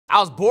I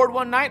was bored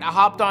one night, I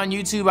hopped on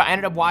YouTube, I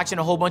ended up watching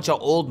a whole bunch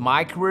of old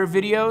My Career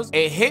videos.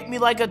 It hit me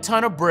like a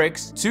ton of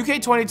bricks.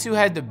 2K22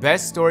 had the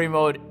best story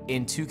mode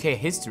in 2K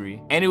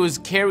history, and it was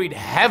carried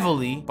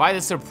heavily by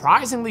the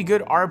surprisingly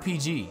good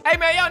RPG. Hey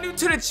man, y'all new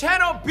to the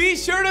channel, be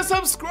sure to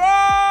subscribe!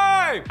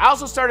 I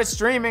also started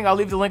streaming. I'll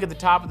leave the link at the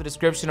top of the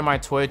description of my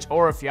Twitch,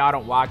 or if y'all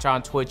don't watch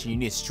on Twitch and you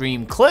need to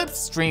stream clips,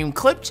 stream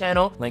clip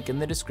channel, link in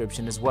the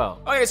description as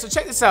well. Okay, so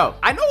check this out.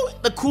 I know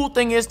the cool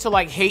thing is to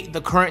like hate the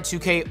current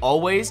 2K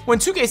always. When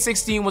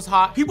 2K16 was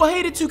hot, people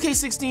hated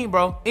 2K16,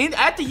 bro. And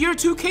at the year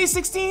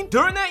 2K16,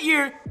 during that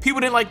year,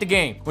 people didn't like the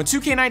game. When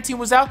 2K19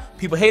 was out,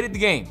 people hated the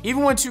game.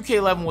 Even when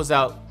 2K11 was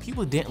out,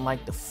 people didn't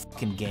like the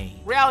fucking game.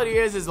 Reality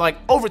is like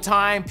over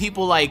time,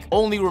 people like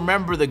only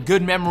remember the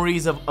good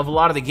memories of a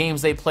lot of the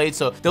games they played.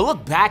 So they'll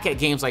look back at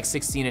games like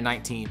 16 and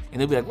 19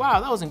 and they'll be like, wow,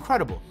 that was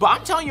incredible. But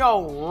I'm telling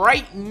y'all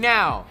right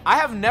now, I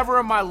have never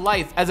in my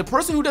life, as a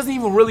person who doesn't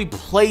even really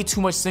play too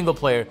much single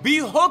player, be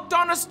hooked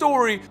on a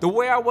story the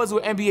way I was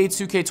with NBA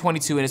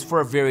 2K22, and it's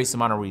for a various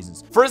amount of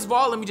reasons. First of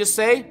all, let me just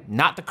say,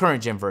 not the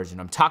current gen version.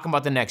 I'm talking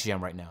about the next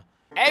gen right now.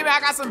 Hey man, I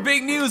got some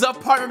big news. I've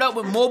partnered up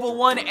with Mobile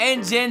One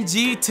and Gen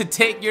G to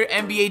take your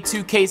NBA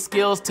 2K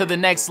skills to the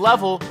next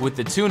level with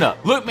the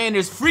tune-up. Look man,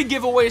 there's free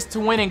giveaways to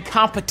win and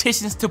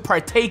competitions to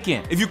partake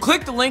in. If you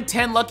click the link,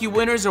 10 lucky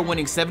winners are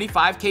winning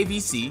 75K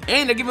VC,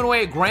 and they're giving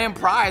away a grand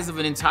prize of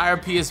an entire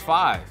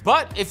PS5.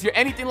 But if you're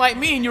anything like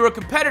me and you're a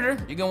competitor,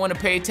 you're gonna wanna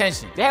pay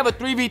attention. They have a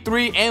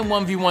 3v3 and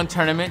 1v1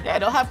 tournament. Yeah,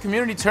 they'll have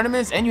community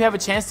tournaments, and you have a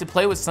chance to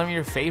play with some of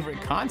your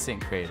favorite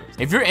content creators.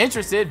 If you're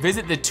interested,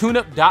 visit the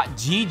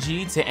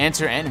tuneup.gg to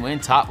enter and win,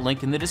 top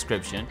link in the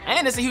description.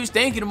 And it's a huge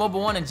thank you to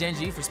Mobile One and Gen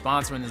G for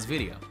sponsoring this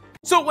video.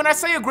 So when I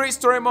say a great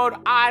story mode,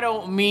 I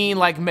don't mean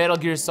like Metal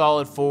Gear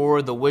Solid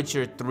 4, The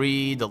Witcher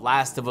 3, The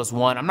Last of Us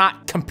 1. I'm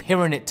not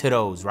comparing it to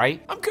those,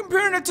 right? I'm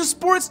comparing it to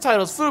sports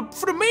titles. For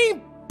the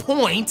main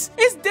point,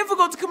 it's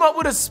difficult to come up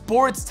with a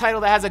sports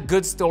title that has a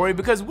good story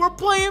because we're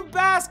playing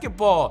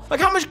basketball. Like,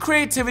 how much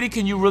creativity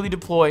can you really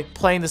deploy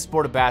playing the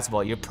sport of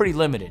basketball? You're pretty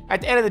limited. At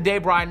the end of the day,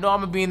 bro, I know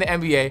I'm gonna be in the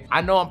NBA. I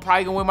know I'm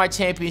probably gonna win my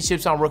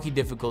championships on rookie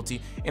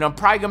difficulty, and I'm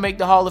probably gonna make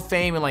the Hall of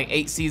Fame in like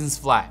 8 seasons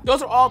flat.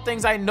 Those are all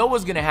things I know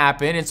is gonna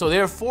happen, and so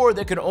therefore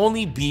there can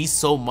only be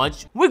so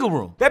much wiggle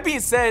room. That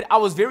being said, I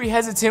was very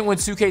hesitant when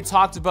 2K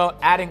talked about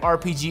adding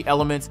RPG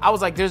elements. I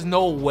was like, there's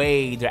no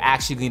way they're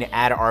actually gonna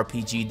add an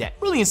RPG that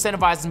really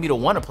incentivizes me to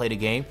want to play the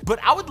game.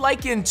 But I would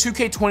liken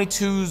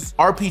 2K22's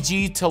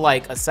RPG to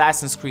like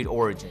Assassin's Creed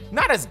Origin.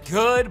 Not as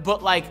good,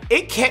 but like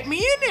it kept me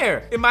in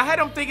there. In my head,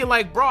 I'm thinking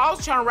like, bro, I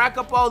was trying to rack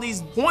up all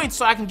these points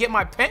so I can get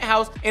my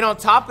penthouse. And on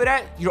top of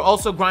that, you're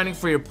also grinding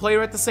for your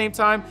player at the same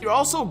time. You're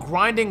also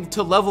grinding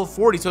to level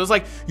 40. So it's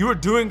like you were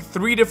doing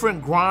 3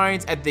 different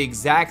grinds at the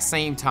exact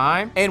same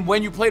time. And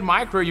when you played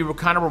My Career, you were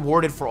kind of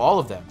rewarded for all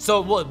of them.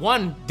 So well,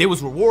 one, there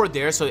was reward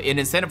there, so it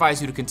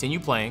incentivized you to continue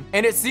playing.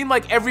 And it seemed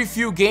like every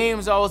few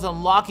games I was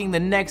unlocking the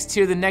next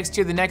tier, the next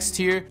tier, the next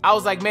tier. I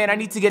was like, man, I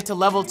need to get to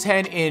level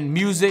 10 in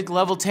music,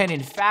 level 10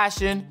 in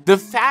fashion. The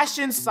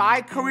fashion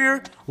side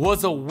career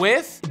was a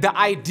whiff. The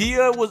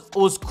idea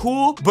was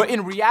cool, but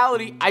in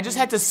reality, I just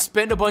had to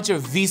spend a bunch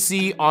of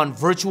VC on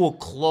virtual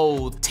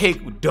clothes,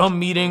 take dumb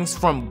meetings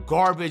from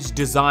garbage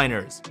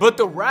designers. But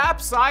the rap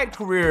side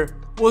career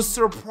was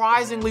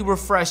surprisingly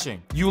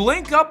refreshing. You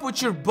link up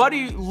with your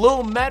buddy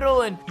Lil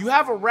Metal and you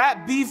have a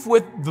rap beef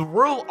with the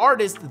real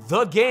artist,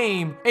 The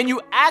Game, and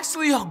you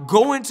actually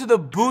go into the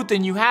booth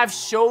and you have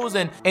shows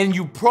and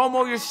you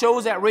promo your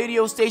shows at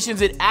radio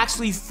stations. It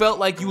actually felt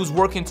like you was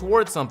working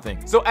towards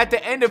something. So at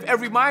the end of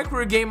every My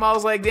Career game, I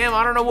was like, damn,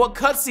 I don't know what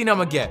cutscene I'm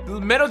gonna get.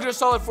 Metal Gear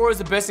Solid 4 is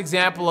the best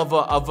example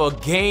of a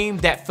game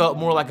that felt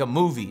more like a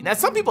movie. Now,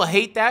 some people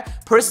hate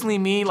that. Personally,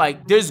 me,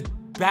 like, there's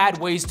bad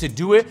ways to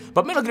do it,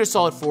 but Metal Gear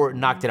Solid 4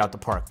 knocked it out the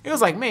park. It was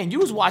like, man, you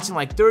was watching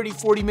like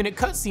 30-40 minute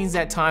cutscenes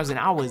at times and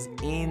I was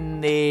in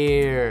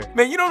there.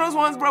 Man, you know those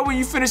ones, bro, when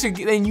you finish it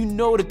and you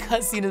know the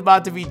cutscene is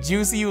about to be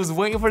juicy, you was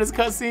waiting for this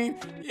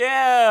cutscene?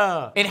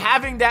 Yeah. And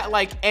having that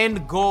like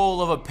end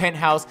goal of a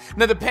penthouse.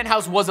 Now the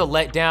penthouse was a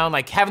letdown.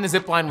 Like having the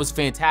zipline was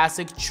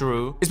fantastic,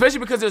 true. Especially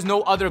because there's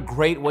no other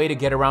great way to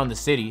get around the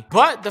city.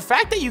 But the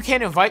fact that you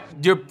can't invite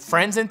your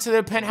friends into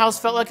the penthouse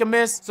felt like a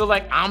miss. So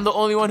like I'm the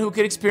only one who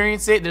could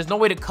experience it. There's no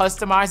way to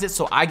customize it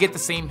so I get the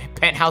same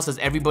penthouse as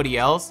everybody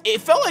else. It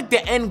felt like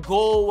the end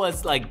goal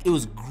was like, it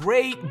was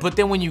great, but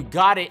then when you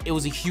got it, it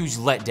was a huge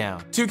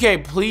letdown.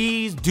 2K,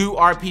 please do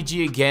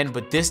RPG again,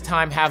 but this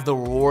time have the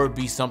reward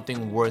be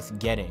something worth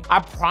getting. I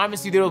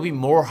promise you there will be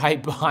more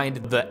hype behind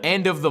the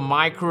end of the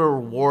My Career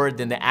reward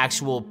than the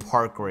actual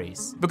park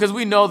race. Because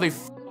we know they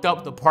f***ed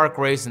up the park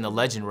race and the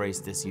legend race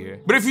this year.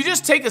 But if you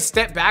just take a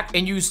step back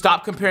and you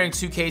stop comparing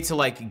 2K to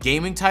like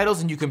gaming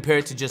titles and you compare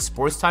it to just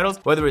sports titles,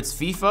 whether it's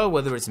FIFA,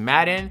 whether it's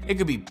Madden, it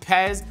could be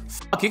PES,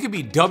 fuck, it could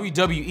be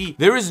WWE.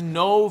 There is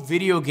no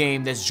video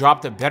game that's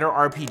dropped a better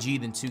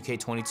RPG than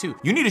 2K22.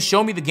 You need to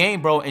show me the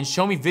game, bro, and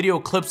show me video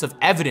clips of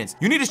evidence.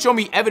 You need to show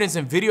me evidence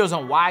and videos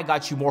on why I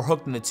got you more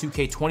hooked than the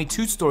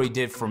 2K22 story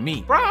did for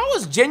me. Bro, I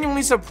was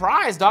genuinely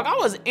surprised, dog. I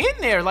was in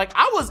there. Like,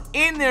 I was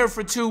in there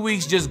for 2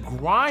 weeks just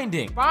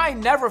grinding. I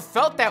never never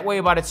felt that way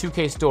about a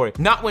 2K story.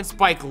 Not when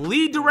Spike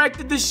Lee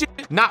directed the shit,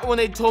 not when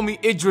they told me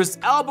Idris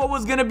Elba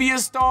was gonna be a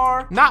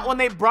star, not when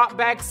they brought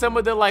back some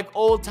of the like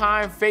old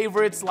time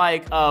favorites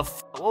like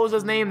what was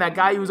his name? That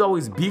guy he was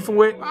always beefing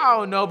with? I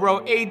don't know, bro.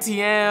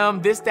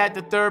 ATM, this, that,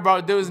 the third,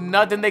 bro. There was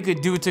nothing they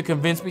could do to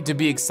convince me to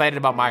be excited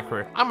about my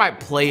career. I might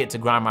play it to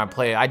grind my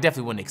play. I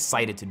definitely wasn't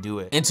excited to do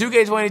it. In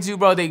 2K22,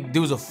 bro,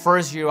 there was the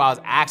first year I was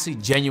actually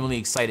genuinely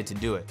excited to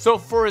do it. So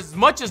for as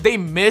much as they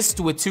missed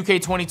with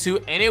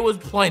 2K22, and it was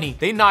plenty,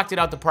 they knocked it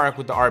out the park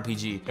with the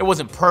RPG. It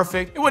wasn't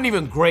perfect. It wasn't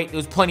even great. It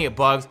was plenty of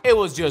bugs. It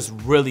was just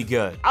really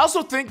good. I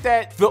also think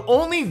that the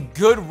only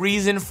good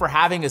reason for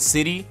having a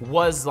city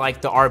was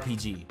like the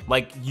RPG.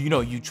 Like, you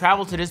know, you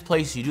travel to this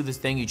place, you do this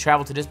thing, you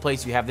travel to this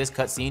place, you have this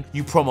cutscene,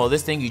 you promo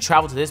this thing, you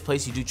travel to this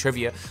place, you do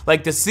trivia.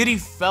 Like, the city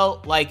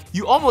felt like,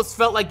 you almost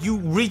felt like you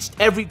reached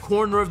every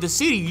corner of the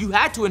city. You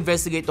had to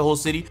investigate the whole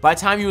city. By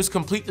the time you was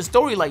complete the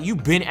story, like,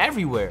 you've been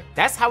everywhere.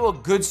 That's how a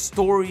good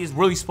story is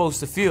really supposed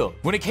to feel.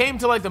 When it came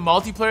to like the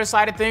multiplayer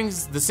side of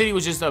things, the city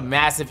was just a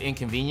massive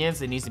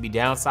inconvenience. It needs to be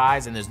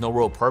downsized and there's no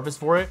real purpose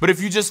for it. But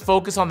if you just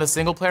focus on the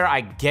single player,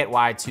 I get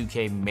why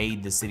 2K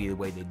made the city the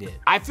way they did.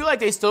 I feel like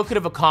they still could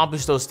have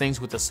accomplished those things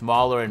with a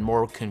smaller and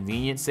more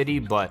convenient city,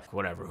 but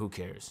whatever, who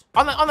cares?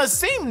 On the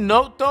same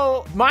note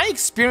though, my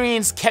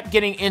experience kept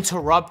getting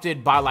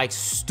interrupted by like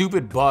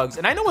stupid bugs.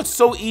 And I know it's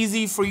so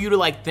easy for you to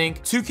like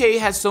think 2K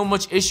has so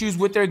much issues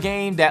with their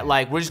game that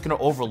like we're just gonna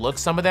overlook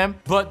some of them.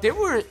 But there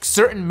were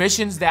certain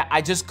missions that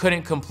I just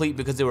couldn't complete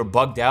because they were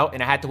bugged out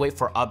and I had to wait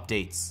for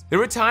updates. There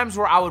were times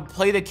where I would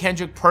play the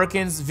Kendrick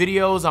Perkins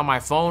videos on my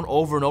phone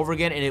over and over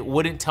again and it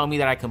wouldn't tell me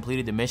that I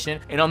completed the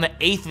mission. And on the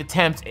 8th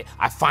attempt,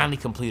 I finally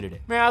completed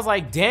it. Man, I was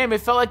like, damn,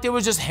 it felt like there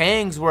was just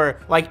hangs where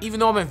like, even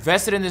though I'm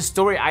invested in this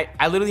story,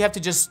 I literally have to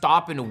just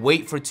stop and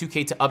wait for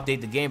 2K to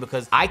update the game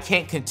because I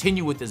can't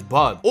continue with this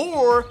bug.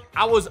 Or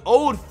I was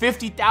owed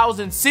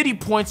 50,000 city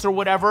points or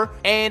whatever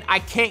and I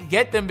can't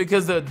get them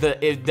because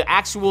the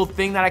actual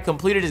thing that I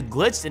completed is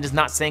glitched and is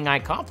not saying I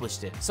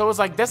accomplished it. So it's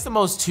like, that's the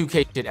most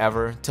 2K shit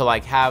ever, to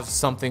like have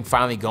something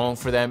finally going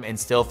for them and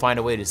still find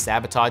a way to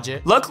sabotage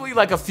it. Luckily,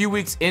 like a few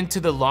weeks into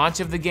the launch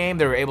of the game,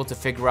 they were able to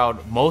figure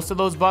out most of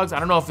those bugs. I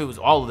don't know if it was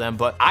all of them,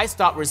 but I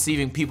stopped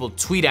receiving people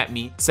tweet at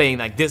me saying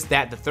like this,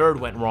 that, the third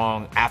went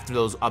wrong after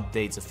those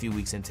updates a few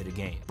weeks into the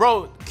game.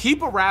 Bro,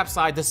 keep a rap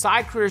side. The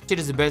side career shit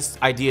is the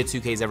best idea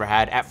 2K's ever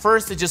had. At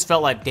first, it just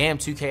felt like, damn,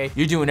 2K,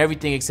 you're doing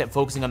everything except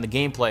focusing on the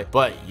gameplay.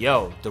 But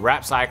yo, the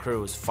rap side career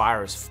was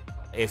fire as f.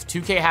 If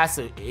 2K has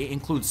to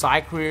include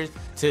side careers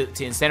to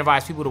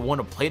incentivize people to want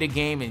to play the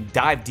game and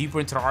dive deeper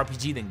into the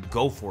RPG, then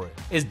go for it.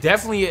 It's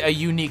definitely a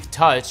unique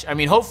touch. I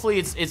mean, hopefully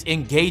it's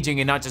engaging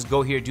and not just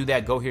go here, do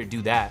that, go here,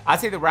 do that. I'd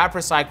say the rapper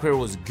side career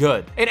was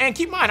good. And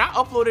keep in mind, I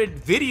uploaded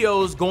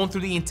videos going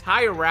through the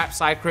entire rap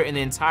side career and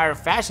the entire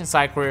fashion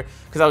side career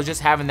because I was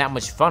just having that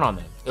much fun on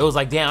them. It was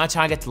like, damn, I'm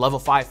trying to get to level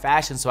 5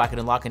 fashion so I could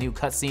unlock a new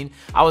cutscene.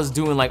 I was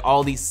doing like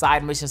all these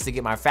side missions to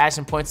get my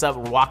fashion points up,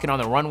 walking on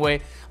the runway.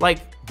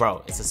 Like,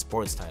 bro, it's a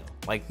sports title.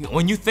 Like,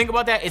 when you think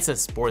about that, it's a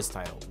sports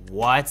title.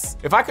 What?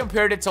 If I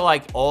compared it to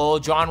like all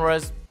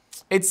genres,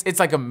 it's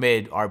like a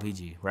mid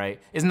RPG,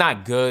 right? It's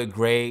not good,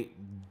 great,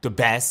 the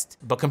best,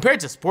 but compared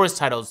to sports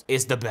titles,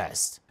 it's the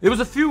best. There was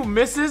a few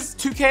misses,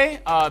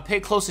 2K, pay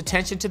close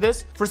attention to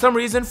this. For some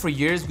reason, for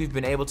years, we've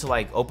been able to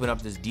like open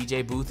up this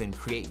DJ booth and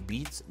create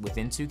beats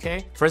within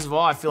 2K. First of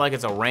all, I feel like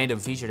it's a random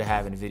feature to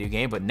have in a video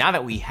game, but now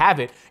that we have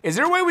it, is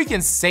there a way we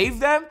can save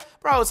them?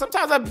 Bro,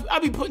 sometimes I'll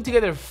be putting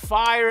together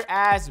fire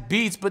ass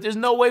beats, but there's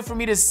no way for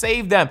me to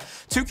save them.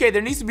 2K,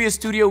 there needs to be a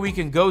studio we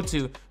can go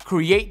to,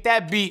 create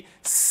that beat,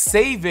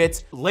 save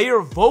it,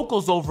 layer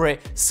vocals over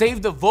it,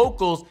 save the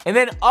vocals, and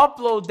then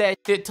upload that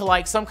shit to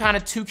like some kind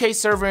of 2K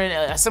server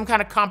and some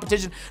kind of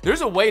competition.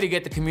 There's a way to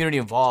get the community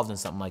involved in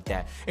something like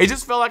that. It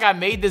just felt like I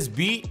made this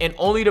beat and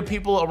only the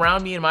people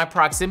around me in my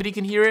proximity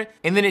can hear it,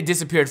 and then it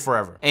disappeared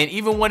forever. And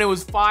even when it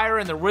was fire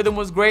and the rhythm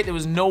was great, there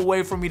was no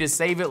way for me to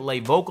save it, lay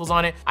vocals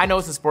on it. I know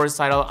it's a sports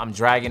title, I'm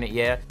dragging it,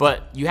 yeah,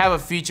 but you have a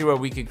feature where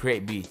we could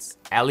create beats.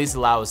 At least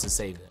allow us to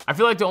save it. I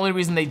feel like the only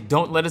reason they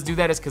don't let us do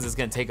that is because it's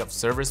gonna take up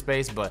server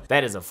space, but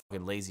that is a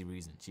fucking lazy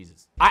reason,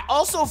 Jesus. I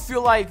also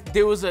feel like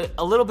there was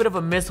a little bit of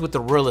a miss with the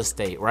real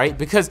estate, right?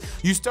 Because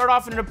you start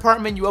off in an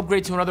apartment, you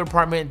upgrade to another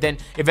apartment, then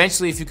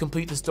eventually if you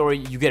complete the story,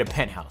 you get a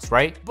penthouse,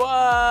 right?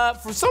 But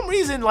for some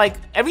reason, like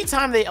every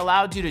time they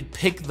allowed you to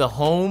pick the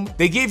home,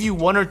 they gave you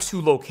 1 or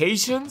 2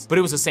 locations, but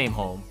it was the same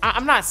home.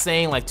 I'm not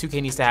saying like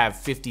 2K needs to have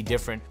 50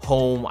 different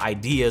home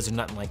ideas or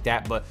nothing like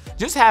that, but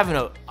just having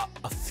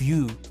a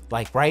few,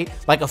 like, right?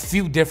 Like a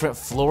few different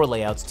floor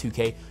layouts,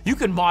 2K. You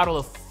can model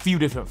a few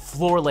different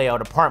floor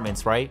layout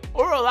apartments, right?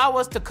 Or allow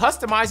us to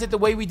customize it the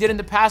way we did in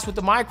the past with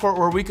the MyCourt,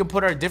 where we can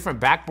put our different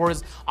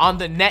backboards on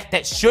the net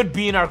that should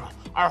be in our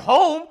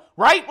home,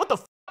 right? What the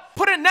f?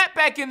 Put a net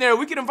back in there.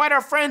 We can invite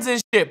our friends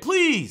and shit,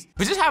 please.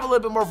 But just have a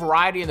little bit more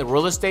variety in the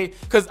real estate,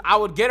 because I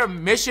would get a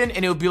mission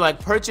and it would be like,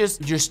 purchase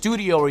your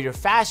studio or your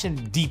fashion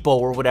depot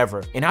or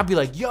whatever. And I'd be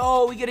like,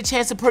 yo, we get a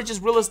chance to purchase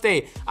real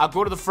estate. I'll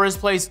go to the first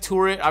place,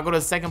 tour it. I'll go to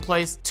the second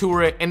place,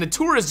 tour it. And the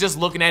tour is just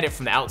looking at it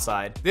from the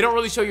outside. They don't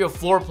really show you a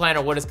floor plan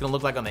or what it's gonna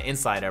look like on the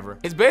inside ever.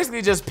 It's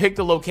basically just pick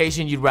the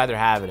location you'd rather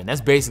have it in. That's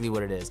basically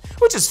what it is,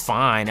 which is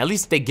fine. At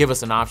least they give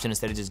us an option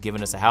instead of just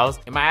giving us a house.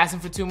 Am I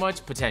asking for too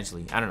much?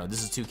 Potentially. I don't know.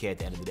 This is 2K at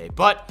the end of the day.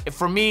 But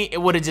for me,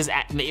 it would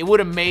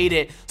have made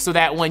it so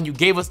that when you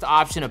gave us the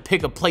option to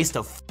pick a place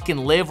to fucking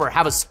live or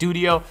have a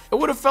studio, it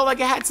would have felt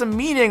like it had some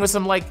meaning or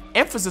some like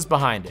emphasis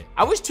behind it.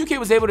 I wish 2K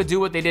was able to do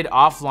what they did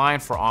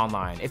offline for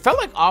online. It felt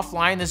like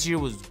offline this year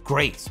was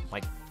great.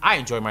 Like, I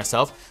enjoy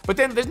myself, but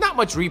then there's not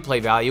much replay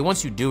value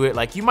once you do it.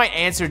 Like, you might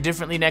answer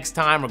differently next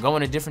time or go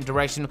in a different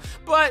direction,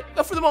 but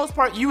for the most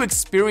part, you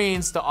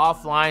experience the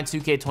offline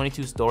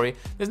 2K22 story.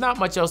 There's not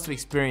much else to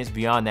experience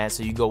beyond that,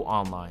 so you go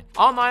online.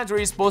 Online is where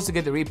you're supposed to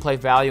get the replay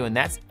value, and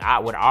that's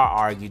what I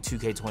argue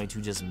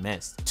 2K22 just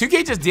missed.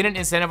 2K just didn't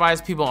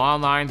incentivize people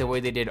online the way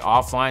they did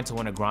offline to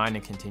win a grind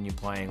and continue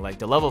playing. Like,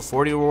 the level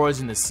 40 rewards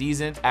in the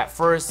season, at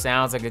first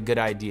sounds like a good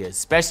idea,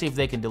 especially if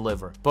they can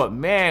deliver. But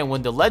man,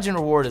 when the legend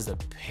reward is a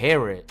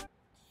parrot,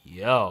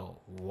 yo,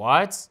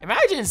 what?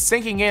 Imagine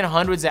sinking in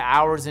hundreds of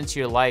hours into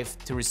your life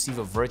to receive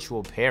a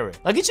virtual parrot.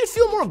 Like, it should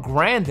feel more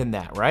grand than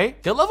that,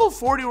 right? The level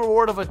 40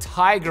 reward of a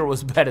tiger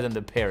was better than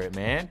the parrot,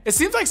 man. It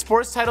seems like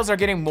sports titles are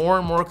getting more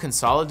and more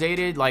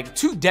consolidated. Like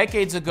 2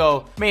 decades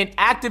ago, man,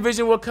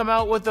 Activision would come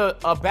out with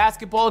a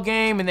basketball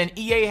game, and then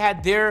EA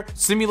had their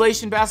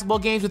simulation basketball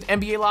games with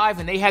NBA Live,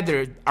 and they had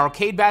their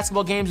arcade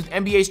basketball games with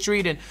NBA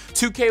Street, and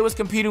 2K was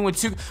competing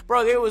with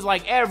bro, there was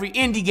like every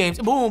indie games,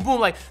 boom, boom,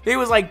 like there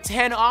was like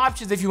 10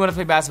 options if you want to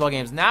play basketball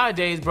games.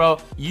 Nowadays, bro,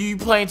 you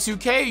playing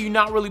 2K, you're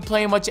not really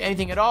playing much of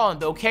anything at all, and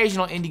the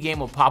occasional indie game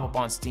will pop up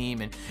on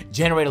Steam and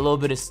generate a little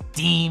bit of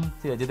steam.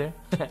 See what I did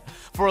there?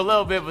 For a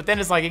little bit, but then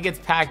it's like it gets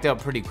packed up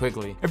pretty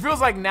quickly. It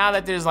feels like now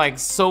that there's like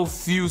so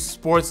few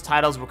sports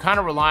titles, we're kind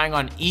of relying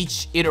on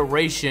each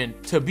iteration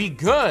to be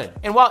good.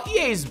 And while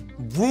EA's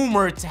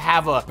rumored to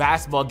have a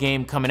basketball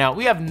game coming out,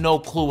 we have no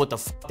clue what the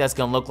fuck that's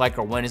gonna look like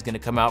or when it's gonna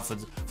come out.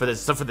 For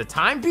the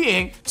time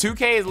being,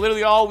 2K is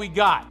literally all we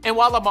got. And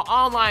while I'm an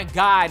online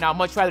guy, and I'd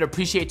much rather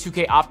appreciate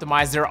 2K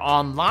optimize their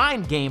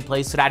online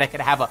gameplay so that I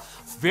could have a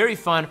very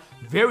fun,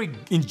 very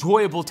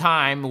enjoyable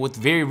time with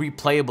very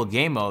replayable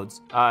game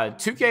modes.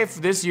 2K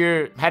for this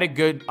year had a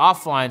good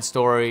offline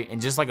story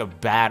and just like a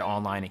bad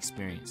online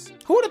experience.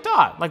 Who would have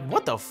thought? Like,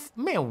 what the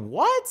man,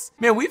 what?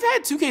 Man, we've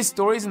had 2K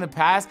stories in the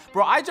past.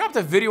 Bro, I dropped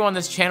a video on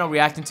this channel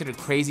reacting to the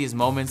craziest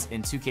moments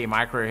in 2K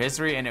my career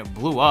history, and it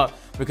blew up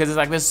because it's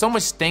like, there's so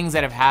much things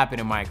that have happened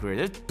in my career.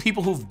 There's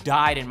people who've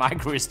died in my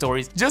career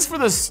stories just for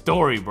the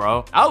story,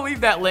 bro. I'll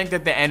leave that link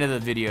at the end of the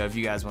video if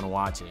you guys want to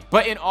watch it.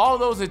 But in all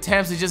those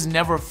attempts, it just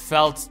never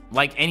felt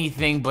like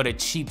anything but a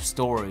cheap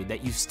story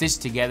that you've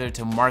stitched together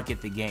to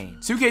market the game.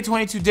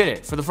 2K22 did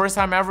it. For the first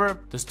time ever,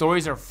 the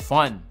stories are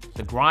fun.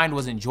 The grind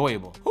was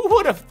enjoyable. Who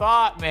would have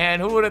thought, man?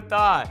 Who would have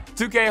thought?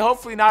 2K,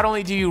 hopefully not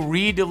only do you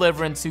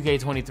re-deliver in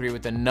 2K23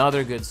 with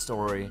another good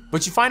story,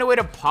 but you find a way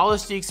to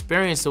polish the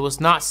experience so it's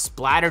not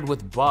splattered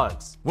with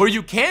bugs. Where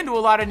you can do a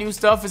lot of new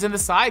stuff is in the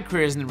side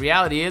careers, and the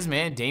reality is,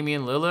 man,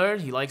 Damian Lillard,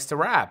 he likes to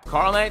rap.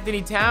 Karl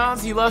Anthony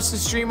Towns, he loves to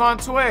stream on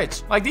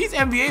Twitch. Like, these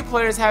NBA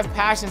players have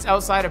passions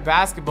outside of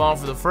basketball, and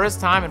for the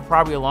first time in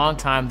probably a long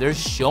time, they're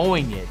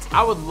showing it.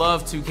 I would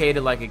love 2K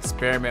to like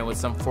experiment with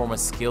some form of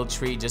skill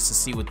tree just to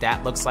see what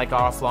that looks like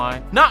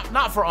offline.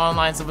 Not for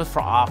online stuff, but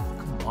for off.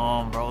 Come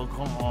on, bro.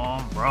 Come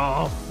on,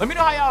 bro. Let me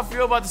know how y'all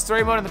feel about the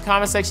story mode in the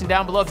comment section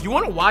down below. If you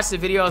want to watch the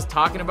video I was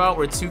talking about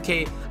where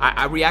 2K,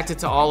 I reacted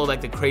to all of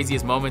like the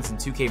craziest moments in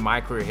 2K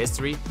my career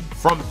history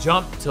from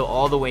jump to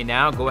all the way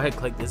now, go ahead,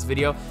 click this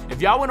video.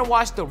 If y'all want to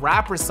watch the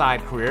rapper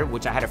side career,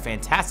 which I had a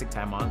fantastic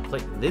time on,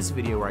 click this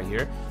video right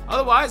here.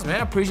 Otherwise, man,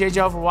 I appreciate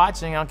y'all for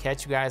watching. I'll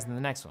catch you guys in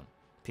the next one.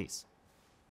 Peace.